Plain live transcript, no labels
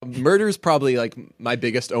Murder's probably like my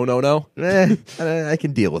biggest oh no. I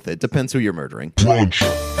can deal with it. Depends who you're murdering. Brunch.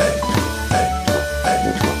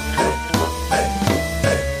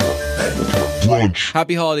 Brunch.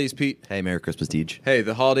 Happy holidays, Pete. Hey, Merry Christmas, Deej. Hey,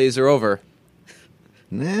 the holidays are over.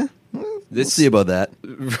 Nah, we'll This- see about that.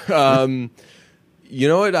 You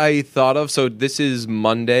know what I thought of? So this is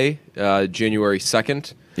Monday, January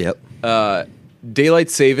 2nd. Yep. Daylight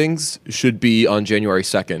savings should be on January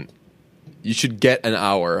 2nd. You should get an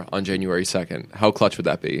hour on January 2nd. How clutch would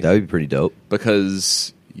that be? That would be pretty dope.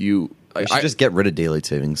 Because you... We should just get rid of daylight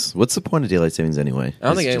savings. What's the point of daylight savings anyway? I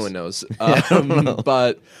don't think anyone knows.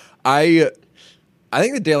 But I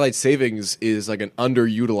think the daylight savings is like an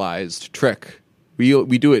underutilized trick.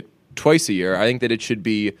 We do it twice a year. I think that it should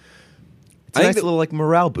be... It's a nice little like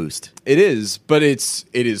morale boost. It is, but it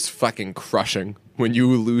is fucking crushing when you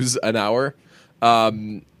lose an hour.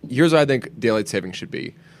 Here's what I think daylight savings should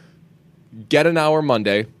be. Get an hour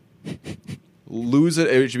Monday. Lose it.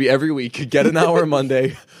 It should be every week. Get an hour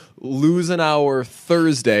Monday. Lose an hour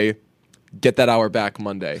Thursday. Get that hour back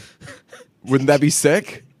Monday. Wouldn't that be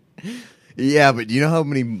sick? Yeah, but you know how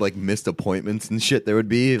many like missed appointments and shit there would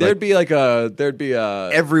be? There'd be a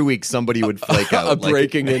Every week somebody would flake out. a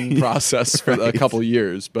breaking in process for a couple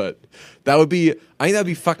years, but I think that'd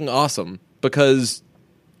be fucking awesome because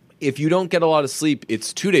if you don't get a lot of sleep,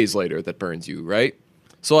 it's 2 days later that burns you, right?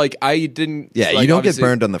 So like I didn't. Yeah, like, you don't get obviously-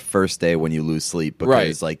 burned on the first day when you lose sleep because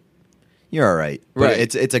Right. like you're all right. But Right.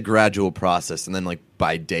 it's a gradual process, and then like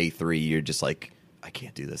by day 3, you're just like, I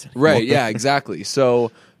can't do this anymore. Right. Yeah. Exactly.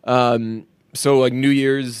 So, so like New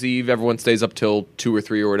Year's Eve, everyone stays up till 2 or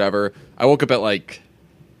 3 or whatever. I woke up at like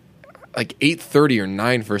 8:30 or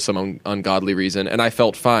 9 for some ungodly reason, and I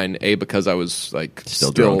felt fine. Because I was like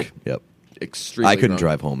Still drunk. Yep. extremely. I couldn't drunk.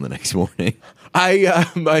 drive home the next morning.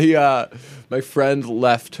 My friend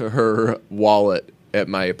left her wallet at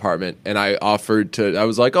my apartment, and I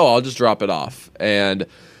was like, oh, I'll just drop it off, and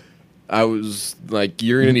I was like,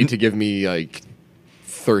 you're gonna need to give me like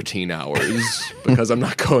 13 hours because I'm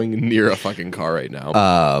not going near a fucking car right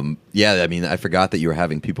now. Yeah, I mean, I forgot that you were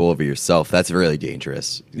having people over yourself. That's really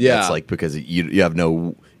dangerous. Yeah. It's like because you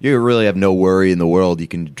really have no worry in the world. You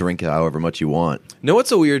can drink however much you want. Know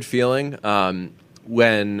what's a weird feeling?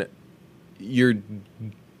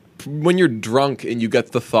 When you're drunk and you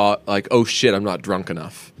get the thought like, oh shit, I'm not drunk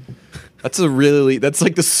enough. That's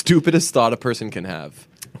like the stupidest thought a person can have.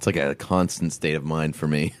 It's like a constant state of mind for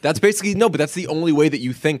me. That's basically but that's the only way that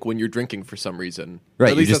you think when you're drinking for some reason.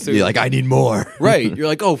 Right, At least you're like, I need more. Right, you're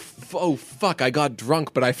like, oh fuck, I got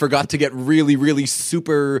drunk, but I forgot to get really, really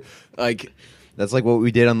super like. That's like what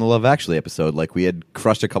we did on the Love Actually episode. Like we had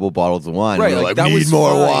crushed a couple bottles of wine. Right, We were like, like, that we was need more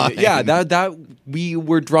fine. wine. Yeah, that we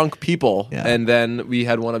were drunk people, Yeah. and then we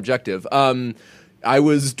had one objective. I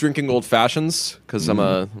was drinking old fashions because I'm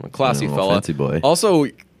a classy Oh, fella. fancy boy. Also,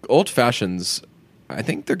 old fashions, I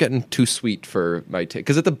think they're getting too sweet for my taste.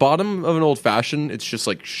 Because at the bottom of an old fashioned, it's just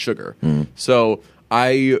like sugar. So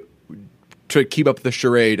to keep up the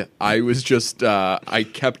charade, I was just I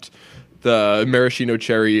kept the maraschino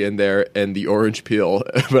cherry in there and the orange peel,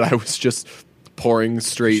 but I was just pouring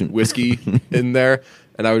straight whiskey in there,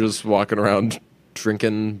 and I was just walking around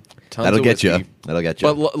drinking tons That'll of get whiskey. you. That'll get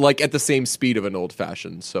you. But like at the same speed of an old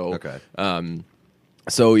fashioned. So Okay.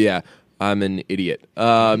 So yeah, I'm an idiot.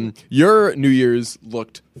 Your New Year's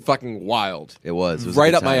looked fucking wild. It was a right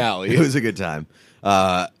good up my time. alley. It was a good time.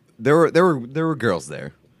 There were girls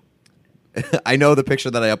there. I know the picture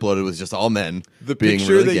that I uploaded was just all men. The being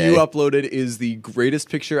picture really that gay. you uploaded is the greatest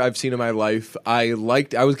picture I've seen in my life. I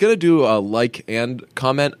was gonna do a like and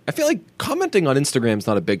comment. I feel like commenting on Instagram is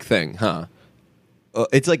not a big thing, huh?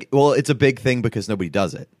 It's like, well, it's a big thing because nobody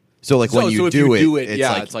does it. So like when you if do you it,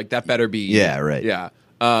 it's like that better be. Yeah, right. Yeah.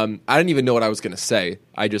 I didn't even know what I was gonna say.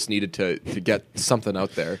 I just needed to get something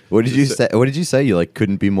out there. What did you say? What did you say? You like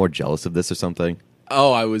couldn't be more jealous of this or something?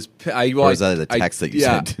 Oh, or was that the text that you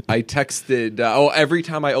sent? I texted. Every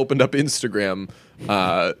time I opened up Instagram,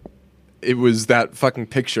 it was that fucking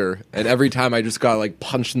picture, and every time I just got like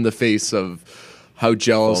punched in the face of how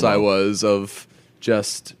jealous FOMO. I was of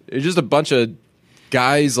it's just a bunch of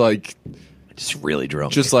guys like Just really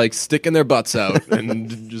drunk. just like sticking their butts out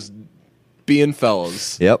and just being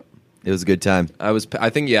fellas. Yep. It was a good time. I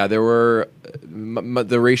think there were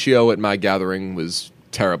the ratio at my gathering was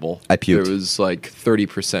terrible. I puked. There was like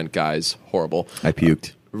 30% guys. Horrible. I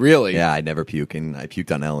puked. Really? Yeah, I never puke, and I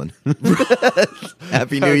puked on Ellen.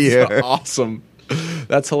 Happy New That's Year. awesome.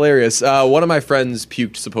 That's hilarious. One of my friends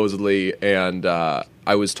puked supposedly, and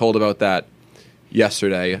I was told about that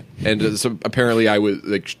yesterday. And so apparently, I was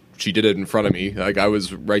like, she did it in front of me. Like I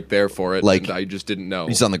was right there for it, Like- and I just didn't know.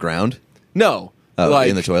 He's on the ground. No. Oh,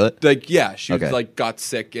 in the toilet? Like, yeah, she Okay. like got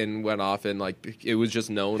sick and went off, and like it was just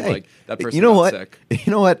known Hey, like that person you know got what? sick.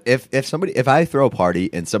 You know what? If I throw a party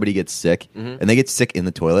and somebody gets sick Mm-hmm. and they get sick in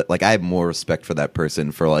the toilet, like I have more respect for that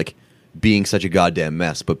person for like being such a goddamn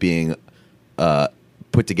mess, but being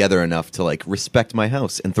put together enough to like respect my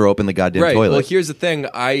house and throw up in the goddamn Right. toilet. Well, here's the thing.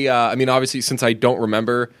 I mean, obviously, since I don't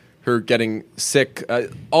remember her getting sick, a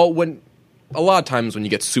lot of times when you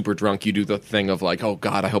get super drunk, you do the thing of like, oh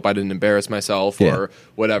God, I hope I didn't embarrass myself Yeah. or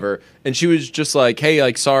whatever. And she was just like, hey,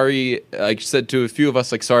 like, sorry. Like, she said to a few of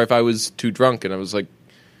us, like, sorry if I was too drunk. And I was like,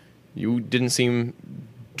 you didn't seem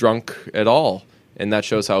drunk at all. And that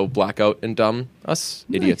shows how blackout and dumb us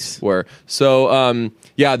idiots Nice. were. So,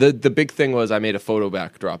 yeah, the big thing was I made a photo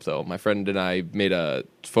backdrop, though. My friend and I made a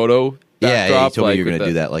photo yeah, backdrop. you told me you were with gonna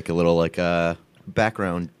do the- that, like a little like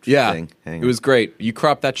background Yeah, thing. Hang it on. was great. You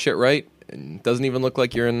cropped that shit right, and it doesn't even look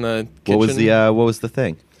like you're in the kitchen. what was the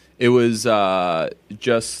thing? It was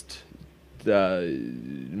just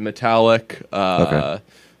metallic Okay.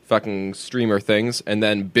 fucking streamer things, and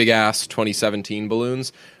then big ass 2017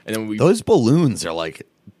 balloons, and then we. Those balloons are like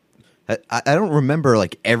I don't remember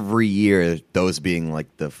like every year those being like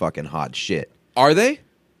the fucking hot shit. Are they?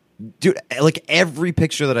 Dude, like every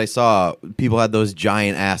picture that I saw, people had those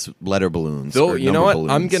giant ass letter balloons. Though or you know what,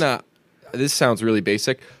 number I'm balloons. gonna. This sounds really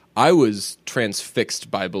basic. I was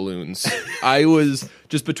transfixed by balloons. I was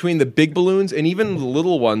just between the big balloons and even the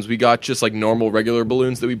little ones. We got just like normal, regular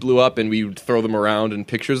balloons that we blew up, and we would throw them around in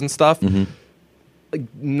pictures and stuff. Mm-hmm.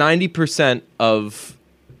 Like 90% of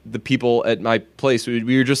the people at my place,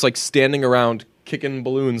 we were just like standing around kicking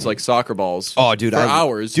balloons like soccer balls. Oh, dude, for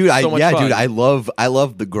hours. Dude, So much fun. dude, I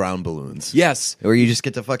love the ground balloons. Yes. Where you just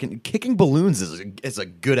get to fucking kicking balloons is a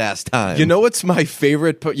good ass time. You know what's my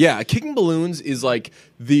favorite? Yeah, kicking balloons is like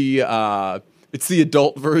it's the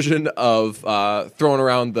adult version of throwing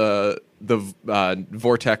around the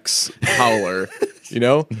vortex howler. You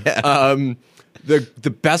know, Yeah. the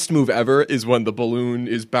best move ever is when the balloon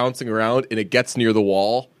is bouncing around and it gets near the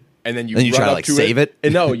wall. And then you Then you run try to, up like, to save it?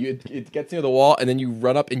 And no, it gets near the wall, and then you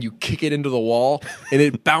run up and you kick it into the wall, and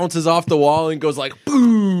it bounces off the wall and goes like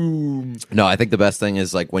boom. No, I think the best thing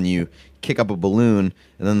is like when you kick up a balloon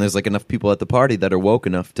and then there's like enough people at the party that are woke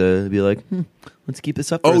enough to be like, let's keep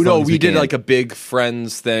this up. For Oh as no, long as we did can. like a big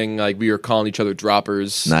friends thing. Like we were calling each other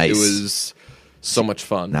droppers. Nice. It was so much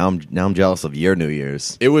fun. Now I'm jealous of your New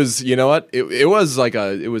Year's. It was, you know what? It was like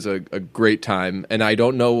a great time, and I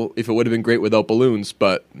don't know if it would have been great without balloons,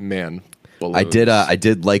 but man, balloons. I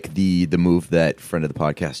did like the move that friend of the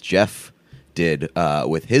podcast Jeff did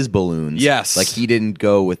with his balloons. Yes. like he didn't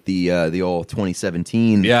go with the old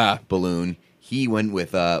 2017 Yeah. balloon. He went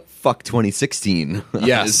with fuck 2016 on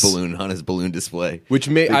Yes. his balloon display. Which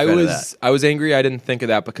Big fan of that. I was angry I didn't think of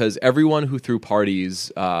that because everyone who threw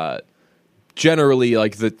parties generally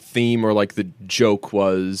like the theme or like the joke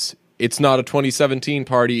was it's not a 2017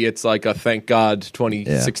 party, it's like a thank God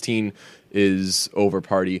 2016 is over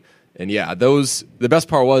party. And yeah, the best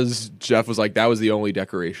part was Jeff was like that was the only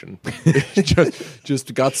decoration.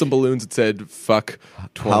 just got some balloons that said fuck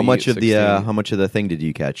 2016. How much of the thing did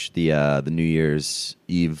you catch? The New Year's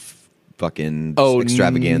Eve fucking Oh,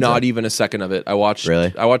 extravaganza. not even a second of it. I watched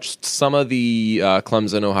Really? I watched some of the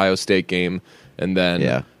Clemson Ohio State game, and then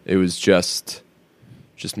Yeah. it was just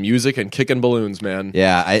music and kicking balloons, man.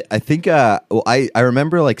 Yeah, I think I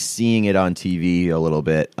remember like seeing it on TV a little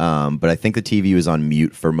bit, but I think the TV was on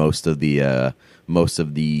mute for most of the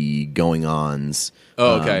going ons.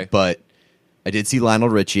 Oh, okay. But I did see Lionel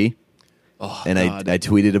Richie, and God. I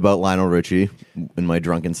tweeted about Lionel Richie in my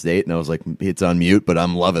drunken state, and I was like, it's on mute, but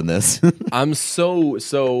I'm loving this. I'm so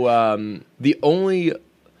the only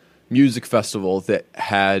music festival that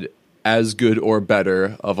had as good or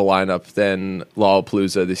better of a lineup than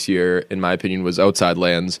Lollapalooza this year, in my opinion, was Outside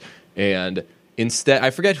Lands. And instead, I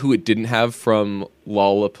forget who it didn't have from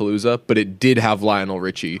Lollapalooza, but it did have Lionel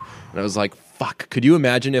Richie. And I was like, fuck, could you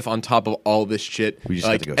imagine if on top of all this shit, We just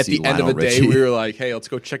got like to go at see the end of the Lionel day, Richie. we were like, hey, let's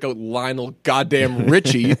go check out Lionel goddamn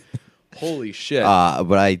Richie. Holy shit.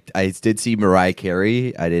 But I did see Mariah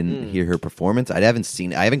Carey. I didn't hear her performance. I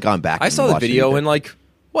haven't gone back. I and saw the watched video anything. and like,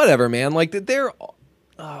 whatever, man. Like, they're...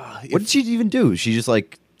 What did she even do? She just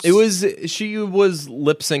like It was she was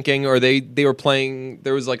lip syncing, or they were playing.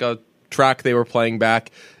 There was like a track they were playing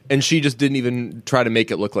back, and she just didn't even try to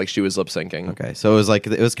make it look like she was lip syncing. okay. So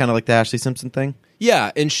it was kind of like the Ashley Simpson thing.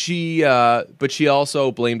 Yeah, and but she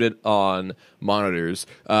also blamed it on monitors.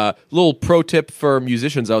 Little pro tip for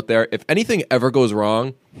musicians out there: if anything ever goes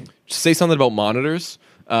wrong, just say something about monitors.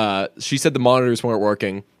 She said the monitors weren't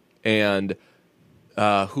working, and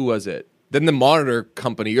who was it? then the monitor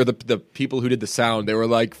company or the people who did the sound, they were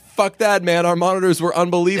like, "Fuck that, man! Our monitors were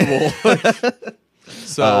unbelievable."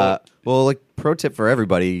 So, well, like pro tip for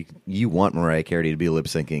everybody, you want Mariah Carey to be lip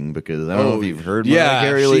syncing because I don't know if you've heard Mariah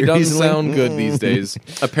Carey she doesn't recently. sound good these days.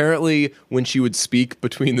 Apparently, when she would speak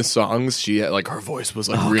between the songs, she had, like her voice was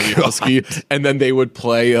like really husky, and then they would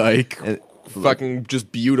play like fucking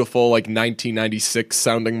just beautiful like 1996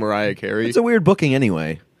 sounding Mariah Carey. It's a weird booking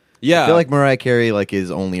anyway. Yeah, I feel like Mariah Carey like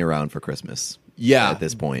is only around for Christmas. Yeah, at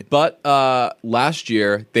this point. But last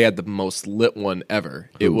year they had the most lit one ever.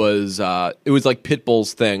 It was like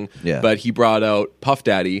Pitbull's thing. Yeah. But he brought out Puff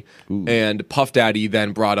Daddy, and Puff Daddy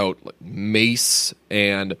then brought out like, Mace,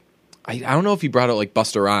 and I don't know if he brought out like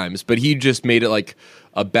Busta Rhymes, but he just made it like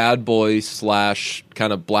a bad boy /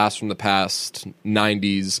 kind of blast from the past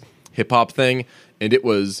 '90s hip hop thing, and it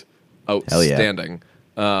was outstanding.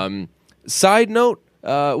 Side note,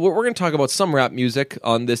 we're going to talk about some rap music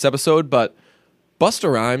on this episode, but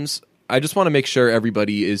Busta Rhymes, I just want to make sure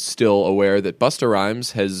everybody is still aware that Busta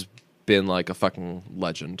Rhymes has been like a fucking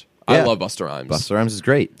legend. Yeah. I love Busta Rhymes. Busta Rhymes is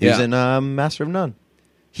great. He's Yeah. in Master of None.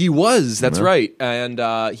 He was, that's right. And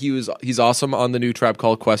he's awesome on the new Tribe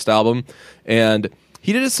Called Quest album. And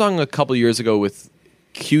he did a song a couple years ago with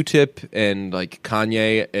Q-Tip and like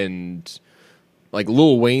Kanye and like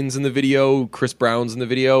Lil Wayne's in the video, Chris Brown's in the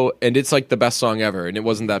video, and it's like the best song ever, and it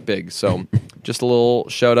wasn't that big. So just a little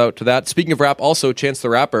shout out to that. Speaking of rap, also Chance the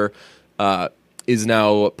Rapper is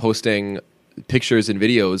now posting pictures and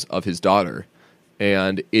videos of his daughter,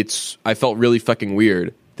 and I felt really fucking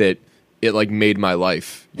weird that it like made my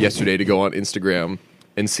life yesterday to go on Instagram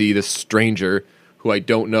and see this stranger who I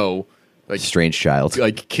don't know, like Strange child.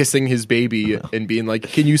 like kissing his baby and being like,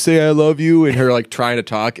 "Can you say I love you?" and her like trying to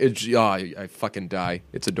talk. I fucking die.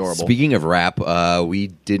 It's adorable. Speaking of rap, we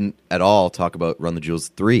didn't at all talk about Run the Jewels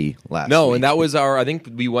 3 last week. No, and that was I think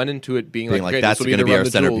we went into it being like, "Great, that's this will gonna the be Run our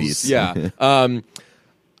the Jewels." centerpiece. Yeah.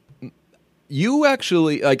 You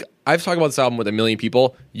actually, like, I've talked about this album with a million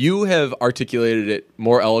people. You have articulated it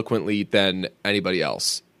more eloquently than anybody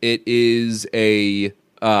else. It is a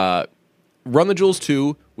Run the Jewels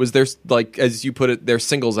 2 was their, like, as you put it, their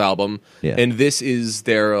singles album, Yeah. and this is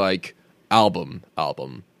their like album.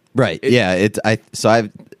 Right. I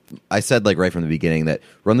said like right from the beginning that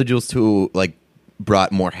Run the Jewels 2 like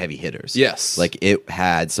brought more heavy hitters. Yes. Like it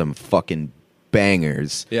had some fucking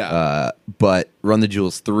bangers. Yeah. But Run the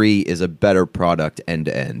Jewels 3 is a better product end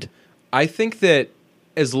to end. I think that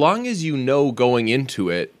as long as you know going into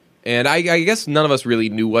it, and I guess none of us really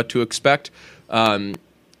knew what to expect.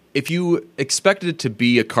 If you expected it to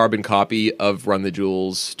be a carbon copy of Run the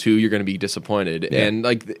Jewels 2, you're going to be disappointed. Yeah. And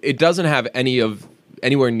like it doesn't have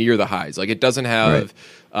anywhere near the highs. Like it doesn't have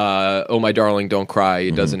Oh My Darling Don't Cry.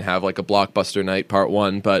 It doesn't have like a Blockbuster Night Part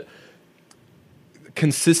 1, but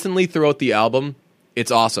consistently throughout the album,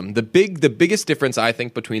 it's awesome. The biggest difference I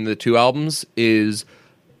think between the two albums is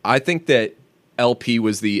I think that LP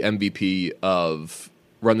was the MVP of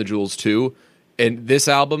Run the Jewels 2, and this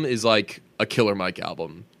album is like a Killer Mike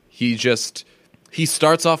album. He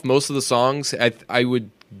starts off most of the songs. I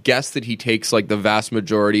would guess that he takes like the vast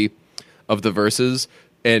majority of the verses,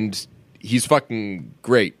 and he's fucking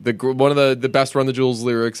great. One of the best Run the Jewels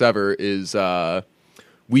lyrics ever is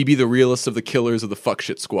 "We be the realest of the killers of the fuck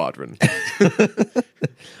shit squadron."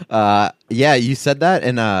 Yeah, you said that,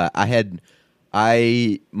 and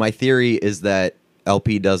my theory is that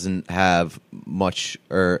LP doesn't have much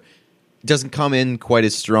or doesn't come in quite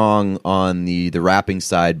as strong on the rapping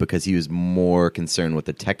side because he was more concerned with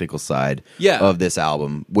the technical side of this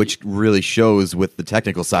album, which really shows with the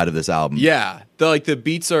technical side of this album. Yeah, the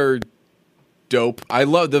beats are dope. I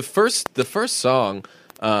love the first song.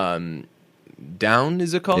 Down,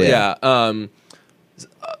 is it called? Yeah.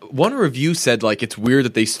 One review said like it's weird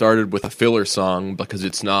that they started with a filler song because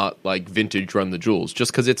it's not like vintage Run the Jewels,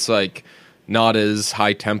 just because it's like not as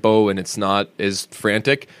high tempo and it's not as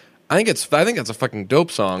frantic. I think that's a fucking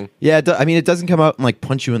dope song. Yeah, it doesn't come out and like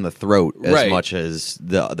punch you in the throat as Right. much as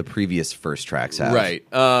the previous first tracks have. Right.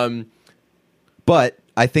 But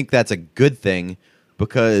I think that's a good thing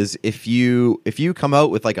because if you come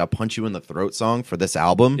out with like a punch you in the throat song for this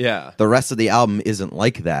album, Yeah. the rest of the album isn't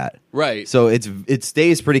like that. Right. So it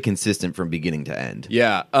stays pretty consistent from beginning to end.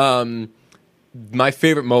 Yeah. My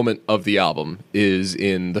favorite moment of the album is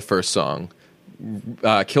in the first song.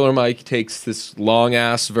 Killer Mike takes this long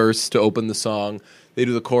ass verse to open the song. They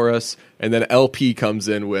do the chorus, and then LP comes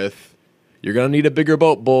in with "You're gonna need a bigger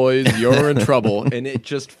boat, boys. You're in trouble." And it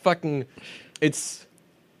just fucking it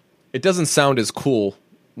doesn't sound as cool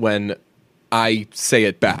when I say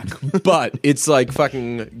it back. But it's like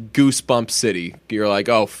fucking Goosebump City. You're like,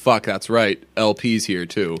 oh fuck, that's right. LP's here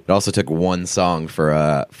too. It also took one song for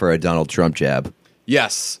a Donald Trump jab.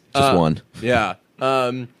 Yes, Just one. Yeah.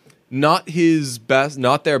 Not his best.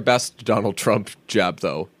 Not their best Donald Trump jab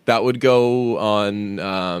though. That would go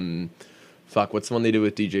on. Fuck, what's the one they do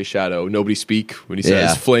with DJ Shadow? Nobody Speak, when he says,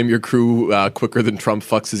 Yeah. flame your crew quicker than Trump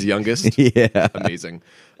fucks his youngest. Yeah. Amazing.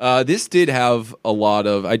 This did have a lot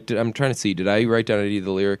of... I'm trying to see, did I write down any of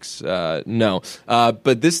the lyrics? No.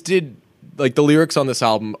 But this did... Like, the lyrics on this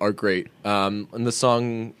album are great. And the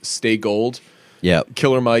song Stay Gold, Yeah.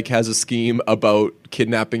 Killer Mike has a scheme about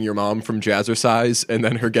kidnapping your mom from Jazzercise and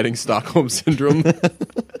then her getting Stockholm Syndrome.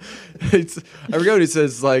 I forget what he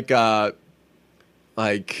says, like...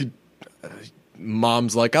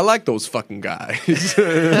 mom's like, I like those fucking guys.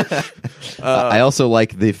 I also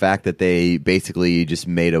like the fact that they basically just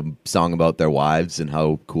made a song about their wives and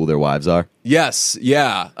how cool their wives are. Yes,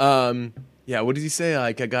 yeah. Yeah, what did he say?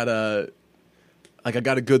 Like, I got a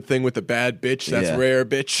good thing with a bad bitch. That's Yeah. rare,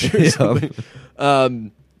 bitch. Or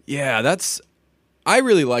something. Yeah, that's... I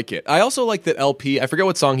really like it. I also like that LP... I forget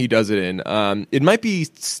what song he does it in. It might be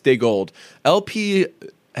Stay Gold. LP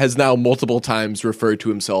has now multiple times referred to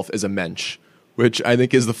himself as a mensch, which I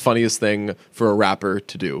think is the funniest thing for a rapper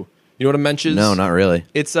to do. You know what a mensch is? No, not really.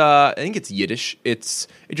 It's I think it's Yiddish. It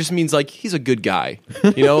just means like he's a good guy.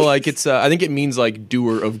 You know, like it's I think it means like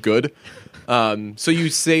doer of good. So you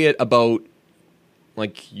say it about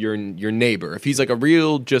like your neighbor. If he's like a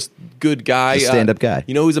real just good guy, Just stand-up guy.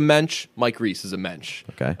 You know who's a mensch? Mike Reese is a mensch.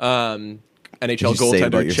 Okay. NHL Did you say it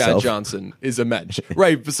about goaltender Chad yourself? Johnson is a mensch.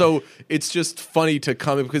 Right. So it's just funny to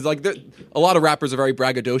come because like a lot of rappers are very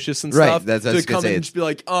braggadocious and Right, stuff. that's what I was to gonna come say. in and just be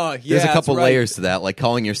like, oh yeah. There's a couple that's right. layers to that. Like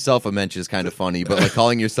calling yourself a mensch is kind of funny, but like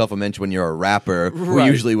calling yourself a mensch when you're a rapper, Right.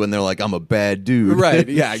 usually when they're like, I'm a bad dude. Right.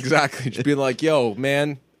 Yeah, exactly. Just being like, yo,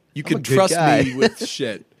 man, you can a good trust guy. me with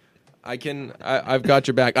shit. I've got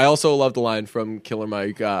your back. I also love the line from Killer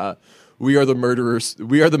Mike, we are the murderous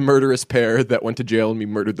pair that went to jail and we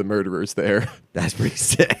murdered the murderers there. That's pretty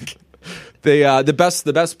sick. The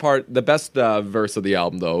best verse of the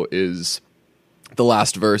album though is the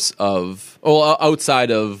last verse of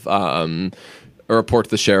outside of a report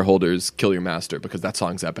to the shareholders, Kill Your Master, because that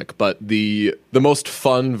song's epic. But the most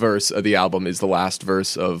fun verse of the album is the last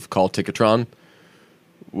verse of Call Ticketron.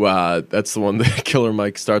 That's the one that Killer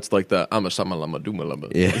Mike starts like the I'm a shamalama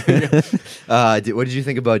doomalama. Yeah. What did you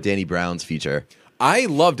think about Danny Brown's feature? I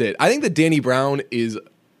loved it. I think that Danny Brown is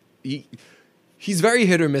he's very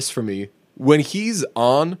hit or miss for me. When he's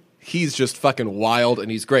on, he's just fucking wild and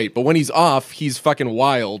he's great. But when he's off, he's fucking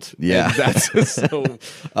wild. Yeah. And that's so.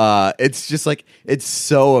 It's just like it's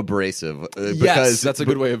so abrasive. Yes, that's a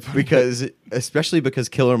good way of putting it. Especially because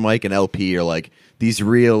Killer Mike and LP are like these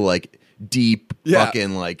real like deep Yeah.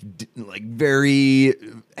 fucking like very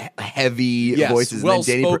heavy Yes, voices, well and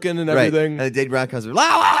then spoken and right, everything. and then Danny Brown comes, la, la,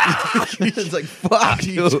 la. It's like fuck.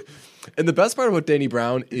 Dude. And the best part about Danny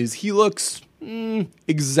Brown is he looks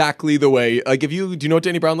exactly the way. Like, do you know what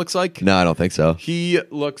Danny Brown looks like? No, I don't think so. He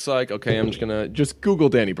looks like, okay, I'm just gonna Google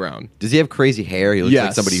Danny Brown. Does he have crazy hair? He looks like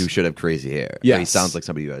Yes. somebody who should have crazy hair. Yes. Or he sounds like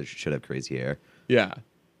somebody who should have crazy hair. Yeah.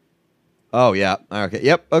 Oh yeah. Okay.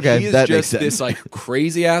 Yep. Okay. He is that makes just sense. this like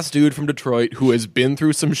crazy ass dude from Detroit who has been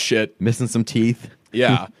through some shit. Missing some teeth.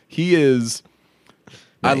 Yeah, he is.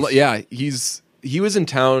 Nice. He was in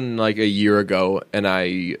town like a year ago, and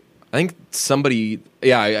I think somebody.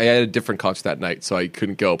 Yeah, I had a different concert that night, so I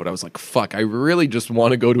couldn't go. But I was like, "Fuck, I really just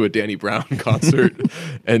want to go to a Danny Brown concert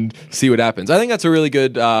and see what happens." I think that's a really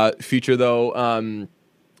good feature, though.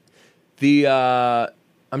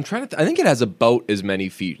 I'm trying to. I think it has about as many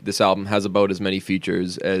This album has about as many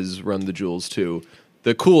features as Run the Jewels too.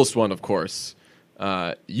 The coolest one, of course.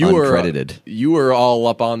 Uncredited. You were all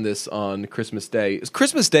up on this on Christmas Day.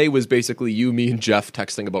 Christmas Day was basically you, me, and Jeff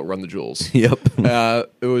texting about Run the Jewels. Yep.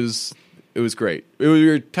 It was great. We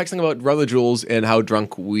were texting about Run the Jewels and how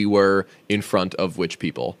drunk we were in front of which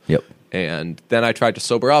people. Yep. And then I tried to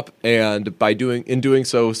sober up, and in doing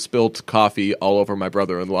so, spilled coffee all over my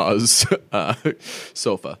brother-in-law's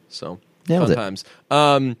sofa. So Nailed fun it. times.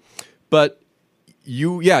 But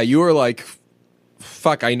you were like,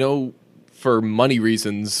 fuck, I know for money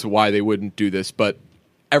reasons why they wouldn't do this, but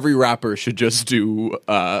every rapper should just do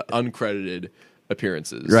uncredited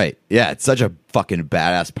appearances. Right. Yeah. It's such a fucking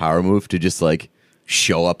badass power move to just like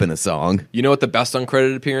show up in a song. You know what the best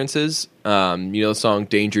uncredited appearance is? You know the song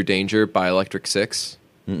Danger Danger by Electric Six?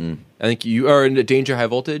 I think you are in Danger High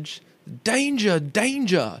Voltage. Danger,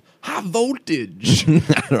 danger, high voltage.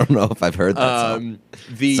 I don't know if I've heard that song.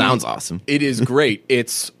 The Sounds awesome. It is great.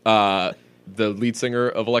 It's the lead singer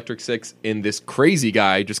of Electric Six and this crazy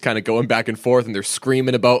guy just kind of going back and forth, and they're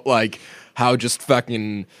screaming about like how just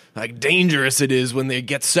fucking like dangerous it is when they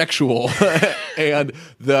get sexual. And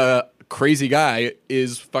the crazy guy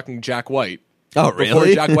is fucking Jack White. Oh, Before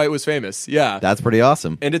really? Jack White was famous. Yeah. That's pretty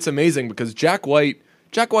awesome. And it's amazing because Jack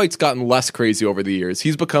White's gotten less crazy over the years.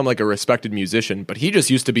 He's become like a respected musician, but he just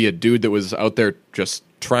used to be a dude that was out there just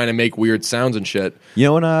trying to make weird sounds and shit. You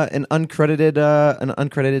know, an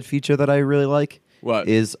uncredited feature that I really like. What?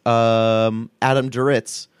 Is Adam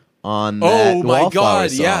Duritz on that Oh my Wallflower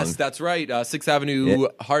god, song. yes, that's right. Sixth Avenue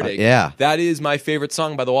Heartache. yeah. That is my favorite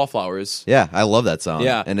song by the Wallflowers. Yeah, I love that song.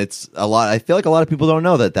 Yeah. And it's a lot. I feel like a lot of people don't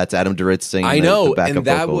know that that's Adam Duritz singing. I know, the backup and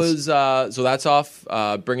that vocals. was so that's off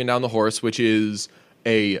Bringing Down the Horse, which is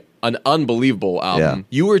an unbelievable album. Yeah.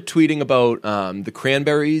 You were tweeting about the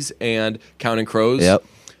Cranberries and Counting Crows. Yep.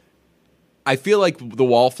 I feel like the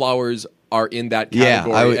Wallflowers are in that Yeah,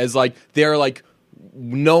 category as like they're like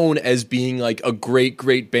known as being like a great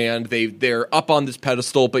band. They're up on this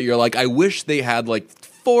pedestal, but you're like, I wish they had like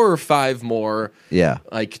 4 or 5 more Yeah.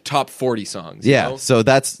 like top 40 songs. you Yeah, know? so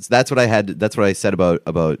that's what I had. That's what I said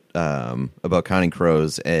about Counting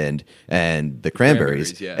Crows and the Cranberries.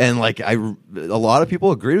 Cranberries, yeah. And like a lot of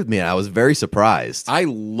people agreed with me, and I was very surprised. I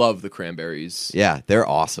love the Cranberries. Yeah, they're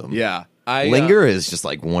awesome. Yeah. Linger is just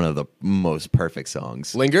like one of the most perfect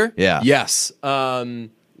songs. Linger? Yeah. Yes.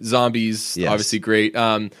 Zombies, Yes. obviously great.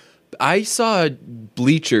 I saw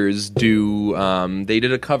Bleachers do, they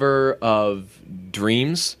did a cover of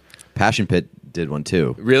Dreams. Passion Pit did one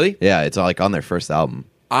too. Really? Yeah, it's like on their first album.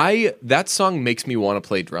 That song makes me want to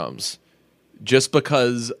play drums. Just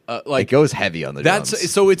because, like, It goes heavy on the drums.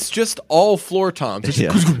 so it's just all floor toms. It's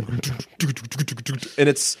Yeah. and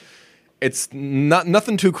it's not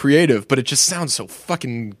nothing too creative, but it just sounds so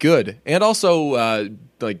fucking good. And also,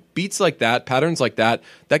 like beats like that, patterns like that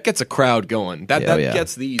gets a crowd going. That Yeah.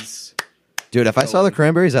 gets these. Dude, if I saw the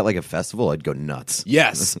Cranberries at like a festival, I'd go nuts.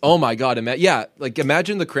 Yes. Oh my god.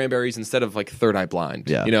 Imagine the Cranberries instead of like Third Eye Blind.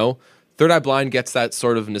 Yeah. You know, Third Eye Blind gets that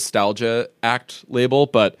sort of nostalgia act label,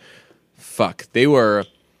 but fuck, they were.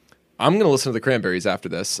 I'm gonna listen to the Cranberries after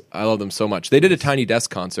this. I love them so much. They did a Tiny Desk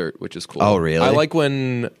concert, which is cool. Oh, really? I like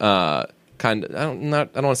when I don't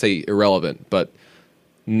want to say irrelevant, but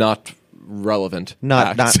not relevant.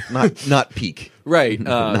 Not acts. not peak. Right.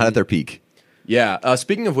 Not at their peak. Yeah.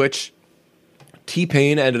 Speaking of which,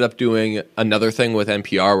 T-Pain ended up doing another thing with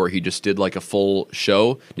NPR where he just did like a full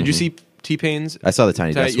show. Did you see T-Pain's? I saw the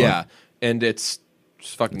Tiny Desk one. Yeah, and it's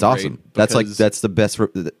just fucking It's awesome. great That's the best.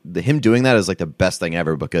 Him doing that is like the best thing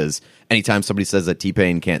ever, because anytime somebody says that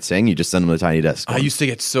T-Pain can't sing, you just send them a Tiny Desk. I used to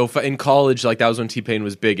get so in college, like that was when T-Pain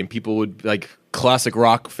was big, and people would like classic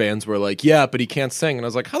rock fans were like, "Yeah, but he can't sing," and I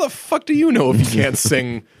was like, "How the fuck do you know if he can't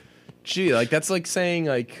sing?" Gee, like that's like saying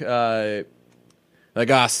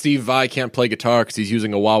Steve Vai can't play guitar because he's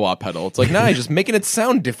using a wah-wah pedal. It's like, nah, he's just making it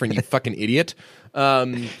sound different, you fucking idiot.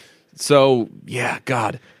 So yeah,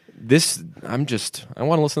 God, I want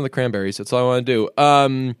to listen to the Cranberries. That's all I want to do.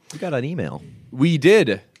 We got an email. We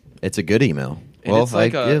did. It's a good email. And Well, it's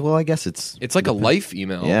like I guess it's like a life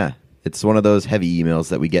email. yeah. It's one of those heavy emails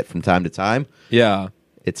that we get from time to time. Yeah.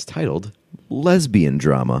 It's titled "Lesbian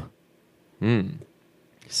Drama."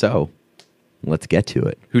 So, let's get to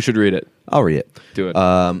it. Who should read it? I'll read it. Do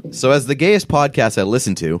it. So, as the gayest podcast I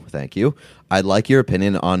listen to, thank you, I'd like your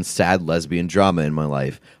opinion on sad lesbian drama in my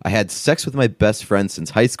life. I had sex with my best friend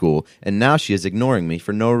since high school, and now she is ignoring me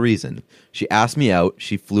for no reason. She asked me out,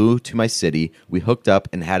 she flew to my city, we hooked up,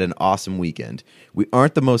 and had an awesome weekend. We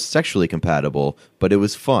aren't the most sexually compatible, but it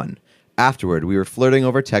was fun. Afterward, we were flirting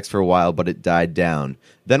over text for a while, but it died down.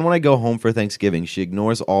 Then when I go home for Thanksgiving, she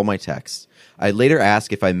ignores all my texts. I later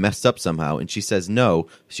ask if I messed up somehow, and she says no,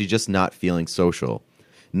 she's just not feeling social.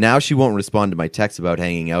 Now she won't respond to my texts about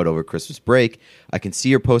hanging out over Christmas break. I can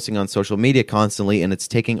see her posting on social media constantly, and it's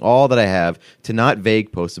taking all that I have to not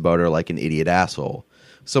vague post about her like an idiot asshole.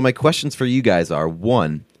 So my questions for you guys are: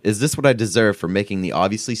 1, is this what I deserve for making the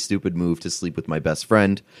obviously stupid move to sleep with my best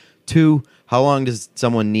friend? 2, how long does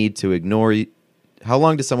someone need to ignore you? How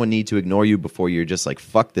long does someone need to ignore you before you're just like,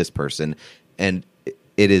 fuck this person, and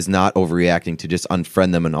it is not overreacting to just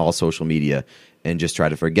unfriend them on all social media and just try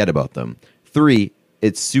to forget about them? 3,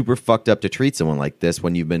 it's super fucked up to treat someone like this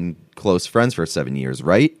when you've been close friends for 7 years,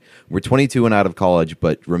 right? We're 22 and out of college,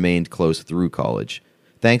 but remained close through college.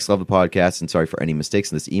 Thanks, love the podcast, and sorry for any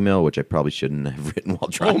mistakes in this email, which I probably shouldn't have written while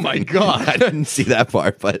driving. Oh my God. I didn't see that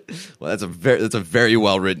part, but well, that's a very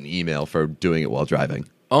well written email for doing it while driving.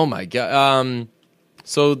 Oh my god.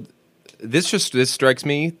 So this strikes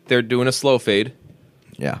me. They're doing a slow fade,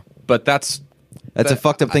 Yeah. but that's That's a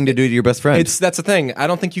fucked up thing to do to your best friend. That's the thing. I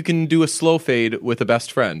don't think you can do a slow fade with a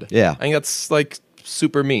best friend. Yeah. I think that's like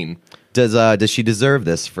super mean. Does she deserve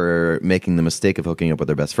this for making the mistake of hooking up with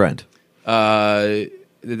her best friend?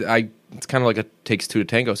 It's kind of like a takes two to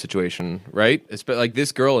tango situation, right? It's like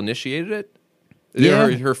this girl initiated it. Yeah.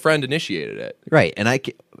 Her friend initiated it. Right, and I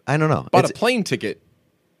don't know. Bought a plane ticket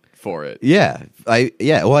for it. Yeah,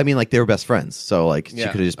 well, I mean, like they were best friends, so like she could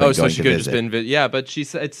have just been going so she to could have visit. just been yeah, but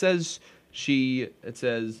it says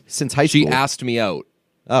Since high she school. asked me out.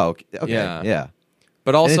 Oh, okay, Yeah. And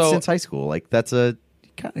But it's also since high school, like that's a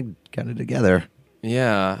kind of together.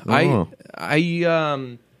 yeah, Oh.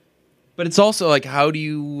 but it's also like how do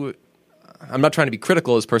you I'm not trying to be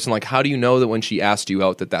critical of this person, like how do you know that when she asked you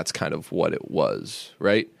out that that's kind of what it was,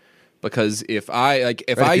 right? Because if I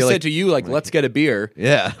said like- to you like let's get a beer,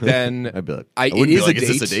 Yeah. then I'd be like, it wouldn't be is like, a is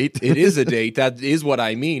date. this a date? It is a date. That is what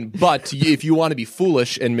I mean. But if you want to be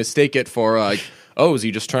foolish and mistake it for like, oh, is he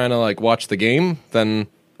just trying to like watch the game? Then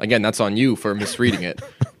again, that's on you for misreading it.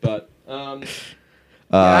 But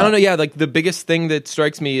I don't know. Yeah, like the biggest thing that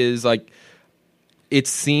strikes me is like it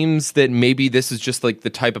seems that maybe this is just like the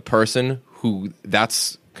type of person who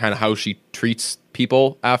that's kind of how she treats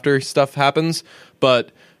people after stuff happens.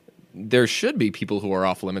 But there should be people who are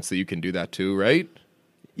off limits that you can do that to, right?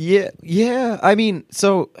 Yeah. I mean,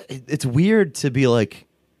 so it's weird to be like,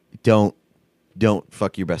 don't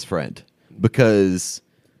fuck your best friend because.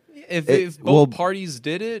 If both parties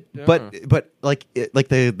did it, But like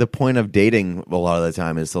the point of dating a lot of the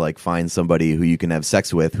time is to like find somebody who you can have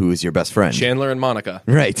sex with who is your best friend. Chandler and Monica,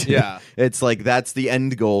 Right. Yeah. It's like that's the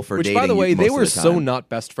end goal for Which, dating. by the way, most they of were the so time. not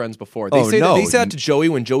best friends before. Oh, They no. say that to Joey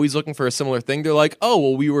when Joey's looking for a similar thing. They're like, "Oh,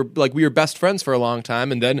 well, we were best friends for a long time,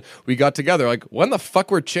 and then we got together." Like, when the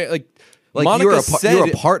fuck were Like Monica you were said,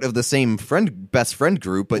 a part of the same best friend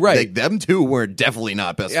group, but Right. like, them two were definitely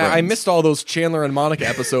not best yeah, friends. I missed all those Chandler and Monica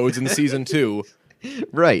episodes in season 2.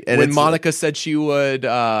 right. And When it's, Monica said she would,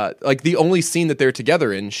 like the only scene that they're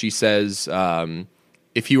together in, she says,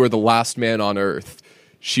 "If you were the last man on Earth,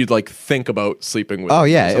 she'd like think about sleeping with." oh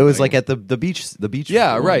you or yeah, it was something. like at the beach. The beach.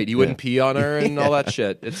 yeah, one. right. You Yeah. wouldn't pee on her and all that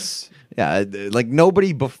shit. It's Yeah, like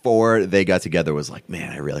nobody before they got together was like,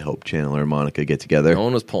 man, I really hope Chandler and Monica get together. no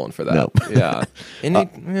one was pulling for that. Nope. Yeah, and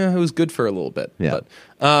it was good for a little bit. Yeah.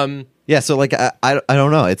 But Yeah, so like I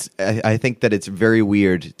don't know. I think that it's very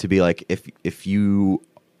weird to be like if you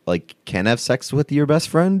like can have sex with your best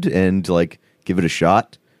friend and like give it a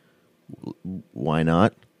shot, why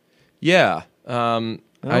not? yeah, I don't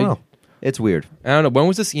know. It's weird. I don't know. When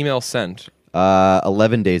was this email sent?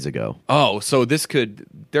 11 days ago. Oh, so there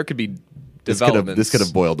could be developments. This could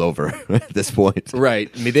have boiled over at this point.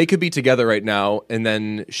 Right. I mean, they could be together right now, and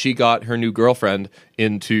then she got her new girlfriend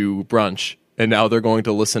into brunch, and now they're going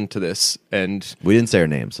to listen to this. And We didn't say her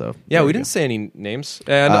name, so yeah, there we go. didn't say any names.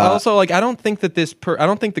 And also, like, I don't think that I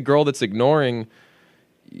don't think the girl that's ignoring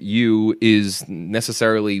you is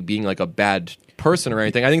necessarily being like a bad person or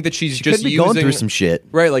anything. I think that she's She just could be using going through some shit.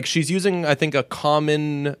 right. Like she's using, I think, a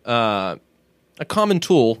common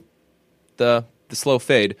tool, the slow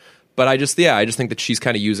fade. But I just think that she's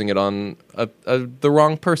kind of using it on the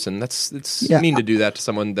wrong person. It's Yeah. mean to do that to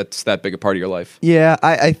someone that's that big a part of your life. Yeah,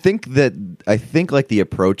 I think like the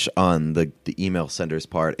approach on the email sender's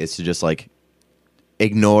part is to just like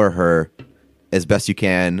ignore her as best you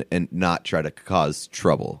can and not try to cause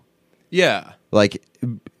trouble. Yeah. Like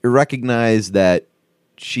recognize that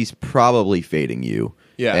she's probably fading you.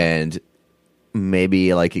 Yeah. And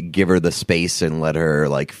maybe like give her the space and let her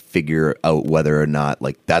like figure out whether or not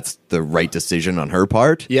like that's the right decision on her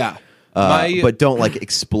part. Yeah. But don't like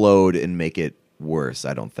explode and make it worse,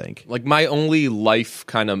 I don't think. Like my only life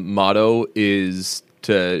kind of motto is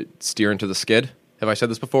to steer into the skid. Have I said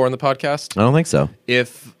this before on the podcast? I don't think so.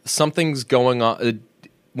 If something's going on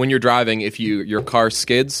when you're driving, if your car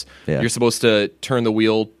skids, Yeah. you're supposed to turn the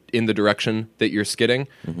wheel in the direction that you're skidding.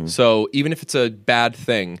 Mm-hmm. So even if it's a bad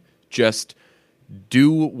thing, just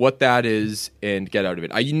do what that is and get out of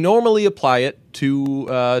it. I normally apply it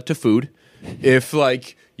to food. If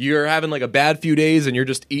like you're having like a bad few days and you're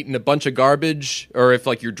just eating a bunch of garbage, or if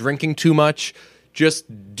like you're drinking too much, just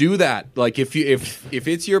do that. Like if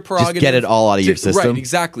it's your prerogative, get it all out of your Right, system.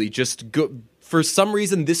 exactly. Just go. For some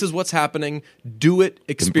reason, this is what's happening. Do it,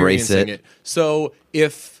 experiencing it. So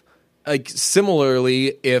if, like,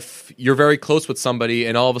 similarly, if you're very close with somebody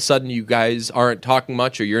and all of a sudden you guys aren't talking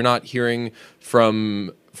much or you're not hearing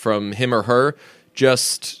from him or her,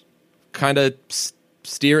 just kind of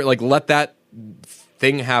steer, like, let that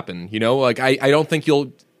thing happen. You know, like I don't think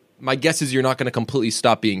you'll. My guess is you're not going to completely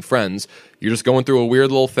stop being friends. You're just going through a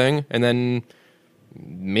weird little thing, and then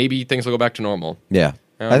maybe things will go back to normal. Yeah.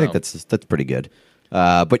 I think that's pretty good.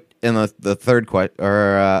 But in the third question,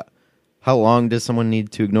 or how long does someone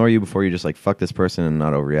need to ignore you before you're just like, fuck this person and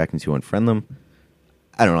not overreacting to unfriend them?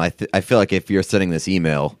 I don't know. I feel like if you're sending this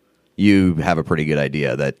email, you have a pretty good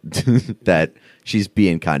idea that that she's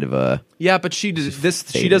being kind of a but she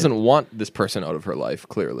doesn't want this person out of her life.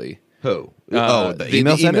 Clearly, who? the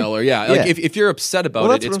email sender? emailer. Yeah, like if you're upset about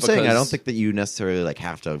that's it, what it's I'm saying. I because- don't think that you necessarily like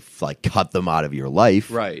have to like cut them out of your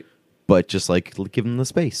life, right. But just like give them the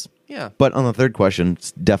space. Yeah. But on the third question,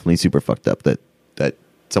 it's definitely super fucked up that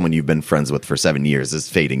someone you've been friends with for 7 years is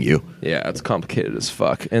fading you. Yeah, it's complicated as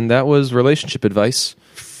fuck. And that was relationship advice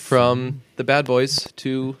from the bad boys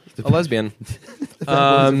to a lesbian.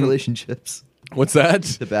 Relationships. What's that?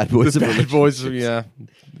 The bad boys. The of bad boys, relationships.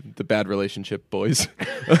 yeah. The bad relationship boys.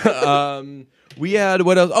 We had,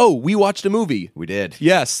 what else? Oh, we watched a movie. We did.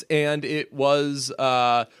 Yes, and it was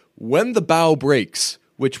When the Bow Breaks,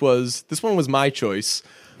 this one was my choice.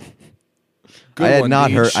 Good I had one,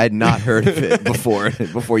 not heard. Deej. I had not heard of it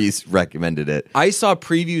before you recommended it. I saw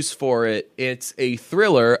previews for it. It's a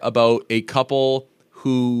thriller about a couple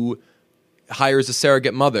who hires a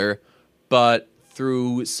surrogate mother, but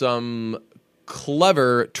through some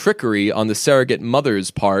clever trickery on the surrogate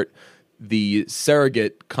mother's part, the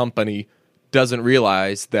surrogate company doesn't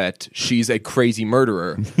realize that she's a crazy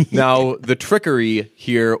murderer. Now, the trickery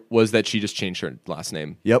here was that she just changed her last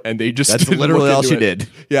name. Yep. And they just That's didn't literally look all into she it. did.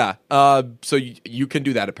 Yeah. So you can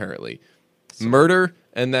do that, apparently. Murder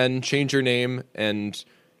and then change your name, and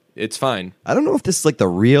it's fine. I don't know if this is like the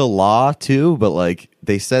real law too, but like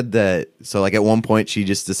they said that. So like at one point she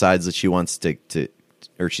just decides that she wants to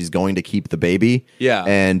or she's going to keep the baby. Yeah.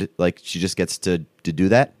 And like she just gets to do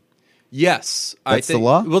that. Yes, I That's the think.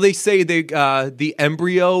 law? Well, they say the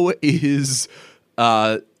embryo is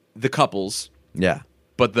the couple's, Yeah.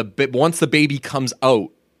 but once the baby comes out,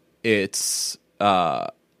 it's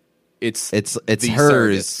It's the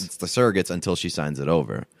hers. surrogates. It's the surrogates until she signs it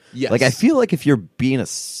over. Yes. Like I feel like if you're being a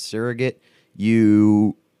surrogate,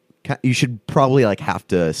 you should probably like have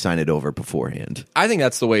to sign it over beforehand. I think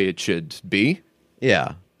that's the way it should be.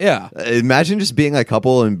 Yeah. Yeah, Imagine just being a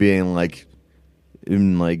couple and being like,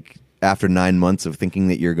 after 9 months of thinking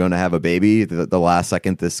that you're going to have a baby, the last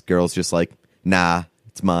second this girl's just like, nah,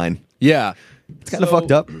 it's mine. yeah. It's kind of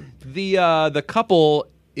fucked up. The couple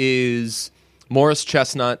is Morris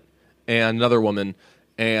Chestnut and another woman,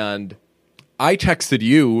 and I texted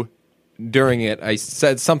you during it. I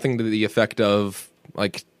said something to the effect of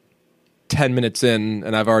like 10 minutes in,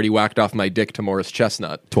 and I've already whacked off my dick to Morris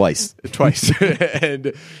Chestnut Twice.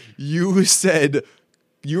 and you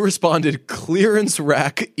responded clearance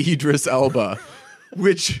rack Idris Elba,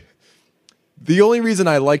 which the only reason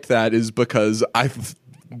I liked that is because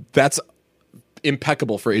that's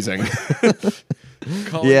impeccable phrasing.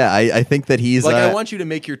 Colin, Yeah, I think that he's I want you to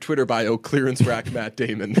make your Twitter bio clearance rack Matt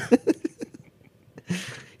Damon.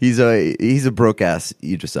 he's a broke ass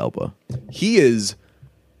Idris Elba. He is,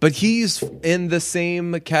 but he's in the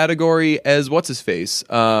same category as what's his face?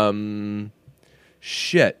 The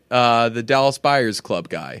Dallas Buyers Club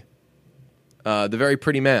guy, the very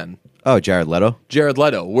pretty man, Oh, Jared Leto. Jared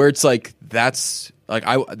Leto. Where it's like that's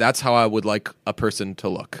how I would like a person to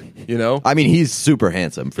look. You know? I mean, he's super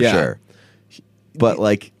handsome for Yeah. sure. But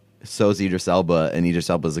like, so's Idris Elba, and Idris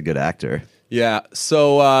Elba's a good actor. Yeah.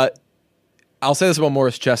 So I'll say this about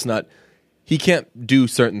Morris Chestnut: he can't do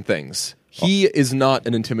certain things. He is not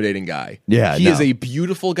an intimidating guy. Yeah, he no. is a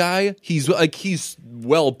beautiful guy. He's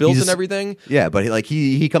well built He's and everything. Yeah, but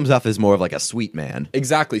he comes off as more of like a sweet man.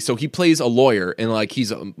 Exactly. So he plays a lawyer, and like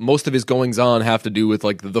he's most of his goings on have to do with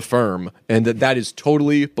like the firm, and that is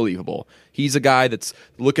totally believable. He's a guy that's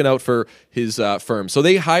looking out for his firm. So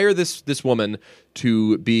they hire this woman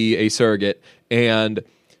to be a surrogate, and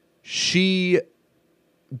she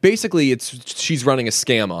basically she's running a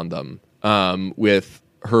scam on them with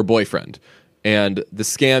her boyfriend, and the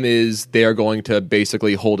scam is they are going to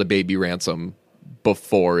basically hold a baby ransom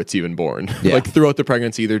before it's even born. Yeah. Like throughout the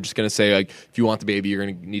pregnancy, they're just going to say like, if you want the baby, you're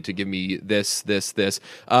going to need to give me this.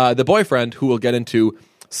 The boyfriend, who we'll get into,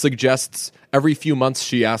 suggests every few months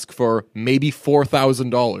she asks for maybe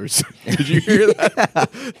 $4,000. Did you hear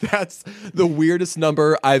that? That's the weirdest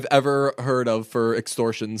number I've ever heard of for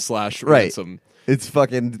extortion / ransom. It's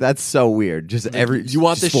fucking. That's so weird. Just You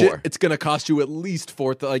want just this four. shit? It's going to cost you at least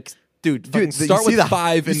dude, fucking Dude, start with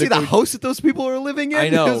 $5. You see the house that those people are living in? I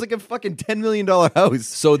know. It was like a fucking $10 million house.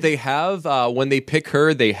 So they have when they pick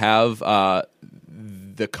her, they have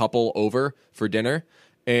the couple over for dinner,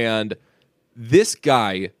 and this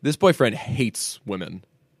boyfriend hates women.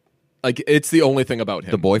 Like, it's the only thing about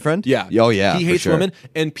him. The boyfriend? Yeah. Oh, yeah. He for hates sure. women.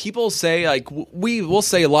 And people say, like, we will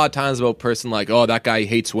say a lot of times about a person like, oh, that guy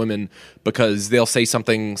hates women because they'll say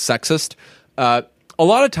something sexist. A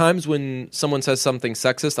lot of times when someone says something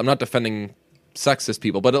sexist, I'm not defending sexist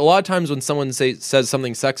people, but a lot of times when someone says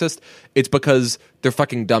something sexist, it's because they're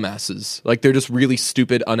fucking dumbasses. Like, they're just really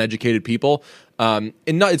stupid, uneducated people. And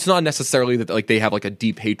it's not necessarily that like they have like a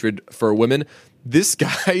deep hatred for women. This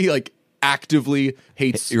guy like actively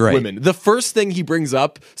hates Right. women. The first thing he brings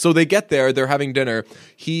up, so they get there, they're having dinner.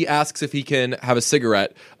 He asks if he can have a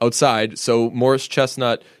cigarette outside. So Morris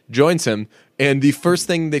Chestnut joins him. And the first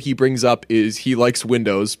thing that he brings up is he likes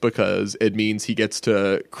windows because it means he gets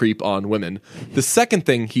to creep on women. The second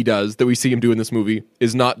thing he does that we see him do in this movie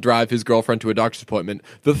is not drive his girlfriend to a doctor's appointment.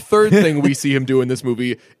 The third thing we see him do in this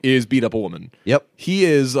movie is beat up a woman. Yep. He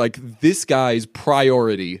is like, this guy's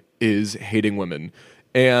priority is hating women.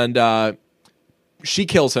 And she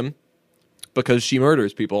kills him because she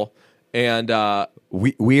murders people. And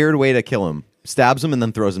Weird way to kill him. Stabs him and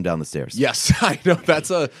then throws him down the stairs. yes, I know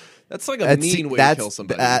that's like a mean way to kill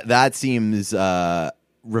somebody. That seems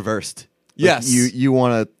reversed. Yes.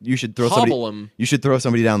 You should throw somebody. Hobble him. You should throw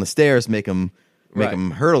somebody down the stairs, make them Right.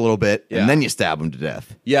 hurt a little bit, Yeah. and then you stab them to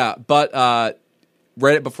death. Yeah, but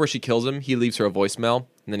right before she kills him, he leaves her a voicemail,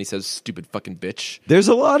 and then he says, "Stupid fucking bitch." There's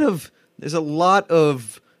a lot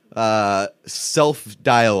of self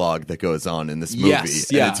dialogue that goes on in this movie. Yes,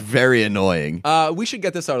 and yeah. it's very annoying. We should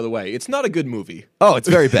get this out of the way. It's not a good movie. Oh, it's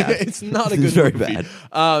very bad. It's not a good It's very movie.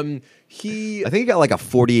 bad. He I think he got like a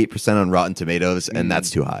 48% on Rotten Tomatoes, and that's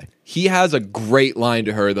too high. He has a great line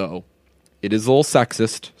to her, though. It is a little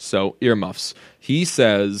sexist, so earmuffs. He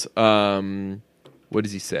says, what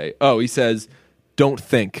does he say? Oh, he says, "Don't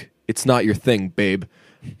think. It's not your thing, babe.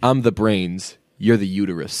 I'm the brains. You're the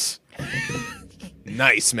uterus."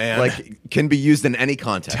 Nice, man. Like, can be used in any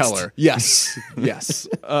context. Tell her. Yes. Yes.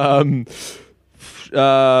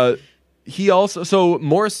 He also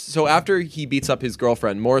so after he beats up his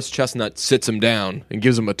girlfriend, Morris Chestnut sits him down and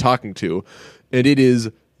gives him a talking to, and it is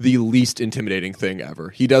the least intimidating thing ever.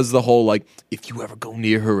 He does the whole like, "If you ever go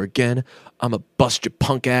near her again, I'ma bust your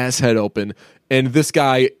punk ass head open." And this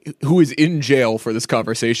guy, who is in jail for this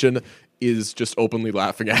conversation, is just openly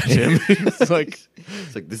laughing at him. It's like,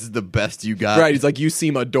 this is the best you got. right? He's like, "You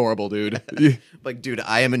seem adorable, dude." Like, dude,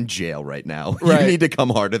 I am in jail right now. Right. You need to come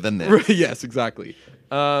harder than this. Yes, exactly.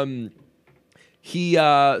 So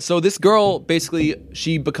this girl basically,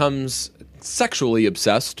 she becomes sexually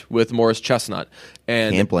obsessed with Morris Chestnut,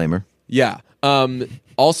 and Can't blame her. yeah.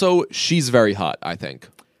 Also, she's very hot, I think.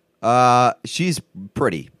 She's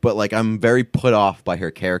pretty, but like I'm very put off by her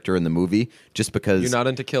character in the movie just because You're not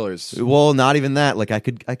into killers. Well, not even that. Like I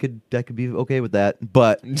could be okay with that.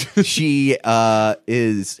 But she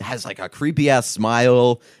has like a creepy ass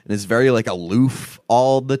smile and is very like aloof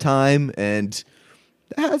all the time, and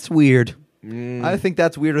that's weird. I think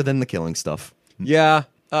that's weirder than the killing stuff. Yeah.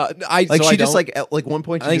 Like so she I just don't. like at one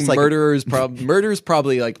point I she think just like murder's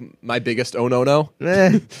probably like my biggest oh no.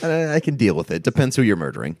 I can deal with it. Depends who you're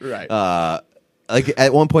murdering. Right. Like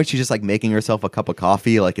at one point she's just like making herself a cup of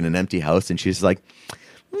coffee like in an empty house, and she's like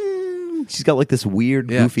she's got like this weird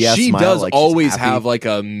goofy ass She smile. does like she's always happy. have like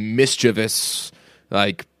a mischievous,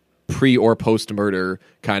 like pre or post murder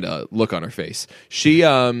kind of look on her face. She,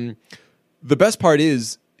 the best part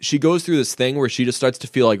is she goes through this thing where she just starts to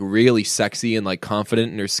feel like really sexy and like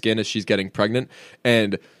confident in her skin as she's getting pregnant,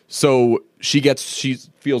 and so she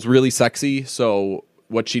feels really sexy. So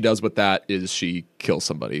what she does with that is she kills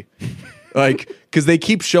somebody. Like, because they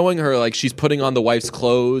keep showing her like she's putting on the wife's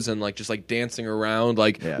clothes and like just like dancing around,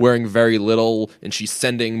 like wearing very little, and she's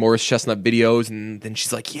sending Morris Chestnut videos, and then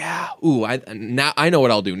she's like, "Yeah, ooh, I know what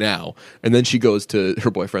I'll do now." And then she goes to her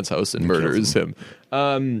boyfriend's house and murders him.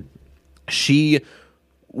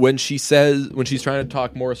 When she's trying to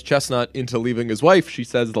talk Morris Chestnut into leaving his wife, she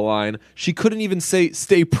says the line, she couldn't even say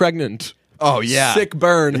 "stay pregnant." Oh yeah, Sick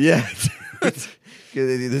burn. Yeah.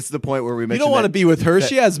 This is the point where we You mentioned don't want to that- be with her.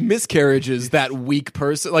 She has miscarriages. That weak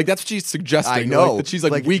person, like that's what she's suggesting. I know like, that she's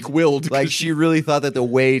like weak-willed. Like she really thought that the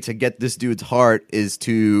way to get this dude's heart is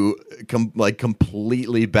to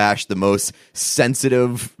completely bash the most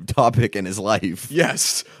sensitive topic in his life.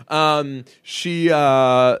 Yes.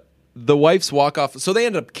 The wife's walk off. So they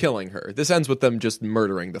end up killing her. This ends with them just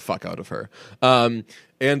murdering the fuck out of her. And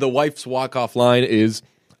the wife's walk off line is,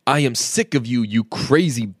 "I am sick of you, you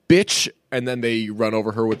crazy bitch." And then they run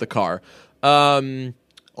over her with the car.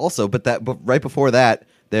 Also, but right before that,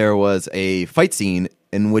 there was a fight scene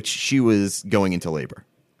in which she was going into labor.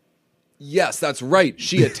 Yes, that's right.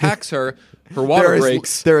 She attacks her. Her water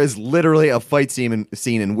breaks. There is literally a fight scene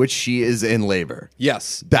in which she is in labor.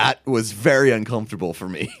 Yes. That was very uncomfortable for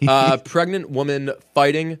me. Pregnant woman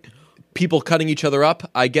fighting, people cutting each other up.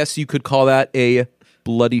 I guess you could call that a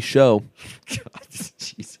bloody show. God,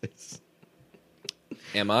 Jesus.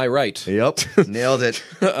 Am I right? Yep. Nailed it.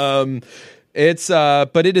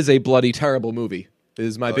 But it is a bloody, terrible movie.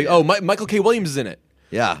 Is my big. yeah. Oh, Michael K. Williams is in it.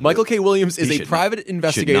 Yeah. Michael K. Williams is He a should private Should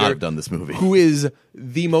investigator not have done this movie. who is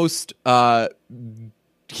the most.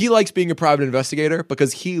 He likes being a private investigator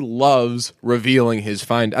because he loves revealing his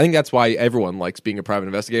find. I think that's why everyone likes being a private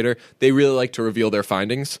investigator. They really like to reveal their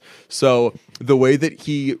findings. So the way that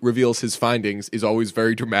he reveals his findings is always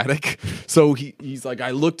very dramatic. So he's like,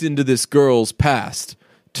 I looked into this girl's past.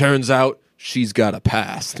 Turns out she's got a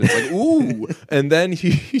past. And it's like, ooh. And then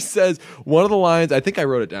he says one of the lines, I think I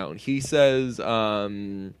wrote it down. He says,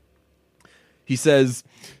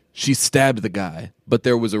 she stabbed the guy, but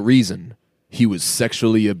there was a reason. He was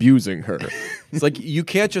sexually abusing her. It's like, you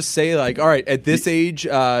can't just say like, all right, at this age,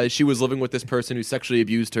 she was living with this person who sexually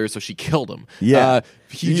abused her, so she killed him. Yeah.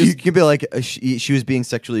 You could be like, she was being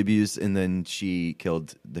sexually abused and then she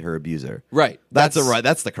killed her abuser. right. That's the correct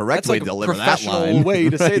That's way like to a deliver that professional line. way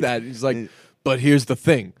to say that. He's like, but here's the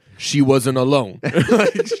thing. She wasn't alone.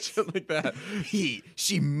 Like, shit like that.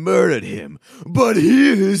 She murdered him, but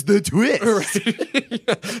here's the twist.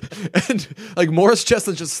 And like Morris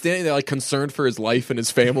Chestnut's just standing there like concerned for his life and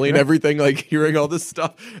his family and everything, like hearing all this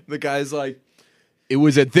stuff. The guy's like, it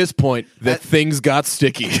was at this point that things got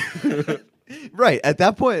sticky. Right. At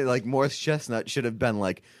that point, like Morris Chestnut should have been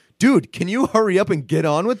like, dude, can you hurry up and get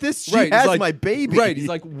on with this? She Right, has he's like- my baby. Right. He's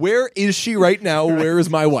like, where is she right now? Where is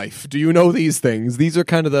my wife? Do you know these things? These are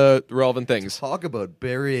kind of the relevant things. Talk about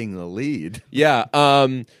burying the lead. Yeah.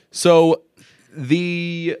 So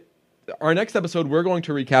our next episode, we're going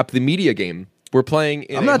to recap the media game we're playing.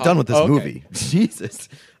 I'm not done with this movie. Jesus.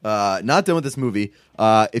 Not done with this movie.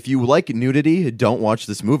 If you like nudity, don't watch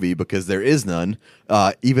this movie because there is none.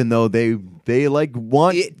 Even though they like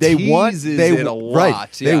want It they teases it a lot,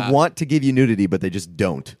 right. yeah. They want to give you nudity, but they just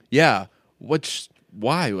don't. Yeah.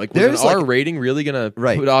 Why? Like, was There's, an R like- rating really gonna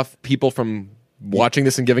Right. put off people from watching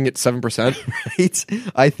this and giving it 7%?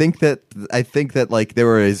 Right? I think that like there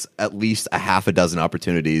was at least a half a dozen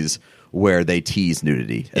opportunities where they tease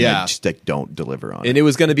nudity and Yeah. they just like, don't deliver on it. And it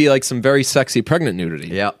was going to be like some very sexy pregnant nudity.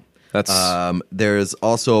 Yep. That's There's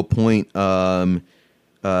also a point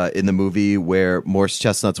in the movie where Morris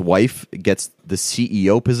Chestnut's wife gets the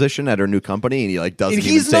CEO position at her new company, and he like doesn't and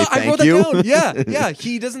even he's say not. I thank wrote you. that down. Yeah, yeah.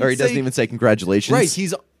 He doesn't. Or he doesn't say- even say congratulations. Right.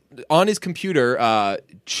 He's on his computer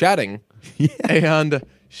chatting, and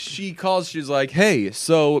she calls. She's like, "Hey,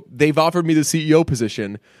 so they've offered me the CEO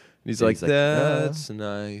position." And he's like, he's like, "That's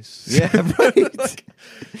nice." Yeah, right.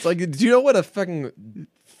 It's like, do you know what a fucking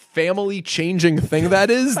family-changing thing that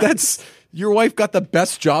is? That's your wife got the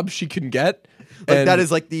best job she can get. Like and- that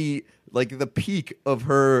is like the peak of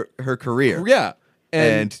her career. yeah,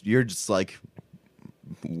 And you're just like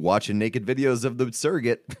watching naked videos of the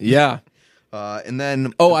surrogate. yeah. And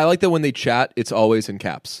then Oh, I like that when they chat, it's always in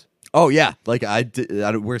caps. oh yeah, like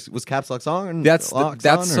was Caps Lock song? That's Lock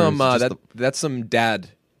that's on, or some is it just that's some dad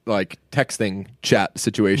like texting chat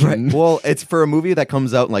situation. Right. Well, it's for a movie that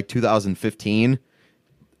comes out in like 2015.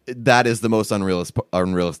 That is the most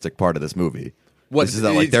unrealistic part of this movie. What, This is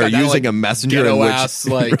that, like it's they're got that, using like, a messenger in which ghetto-ass,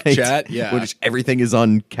 like, chat? Yeah. which everything is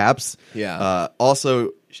on caps. Yeah. Also,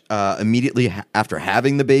 immediately after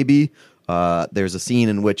having the baby, there's a scene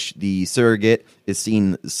in which the surrogate is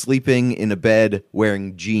seen sleeping in a bed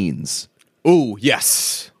wearing jeans. Ooh,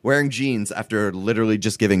 yes, Wearing jeans after literally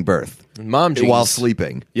just giving birth. mom jeans While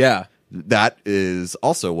sleeping. Yeah, That is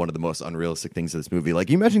also one of the most unrealistic things of this movie. Like,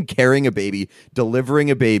 you imagine carrying a baby, delivering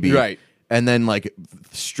a baby, Right. and then like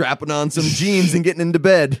strapping on some jeans and getting into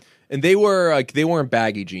bed. and they weren't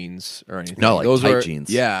baggy jeans or anything. No, like those tight were jeans.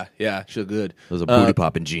 Yeah, yeah, so good. Those are booty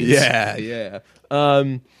popping jeans. Yeah, yeah.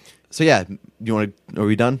 So yeah, are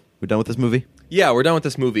we done? We're done with this movie? Yeah, we're done with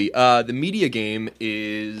this movie. The media game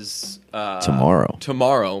is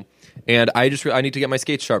Tomorrow. and I need to get my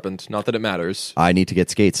skates sharpened. Not that it matters. I need to get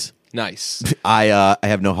skates. Nice. I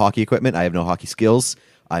have no hockey equipment. I have no hockey skills.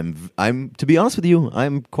 I'm to be honest with you,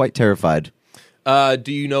 I'm quite terrified.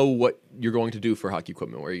 Do you know what you're going to do for hockey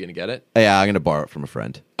equipment? Where are you going to get it? Yeah, I'm gonna borrow it from a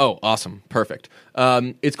friend. Oh, awesome. Perfect.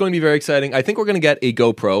 It's going to be very exciting. I think we're going to get a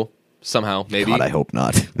GoPro somehow, maybe. God, I hope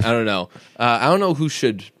not. I don't know. I don't know who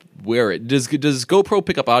should wear it. Does GoPro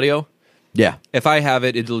pick up audio? Yeah. If I have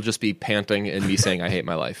it, it'll just be panting and me saying I hate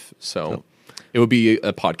my life. So it would be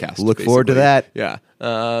a podcast. Look forward to basically. that.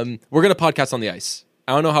 Yeah. We're going to podcast on the ice.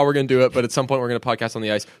 I don't know how we're going to do it, but at some point we're going to podcast on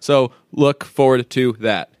the ice. So look forward to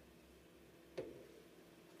that.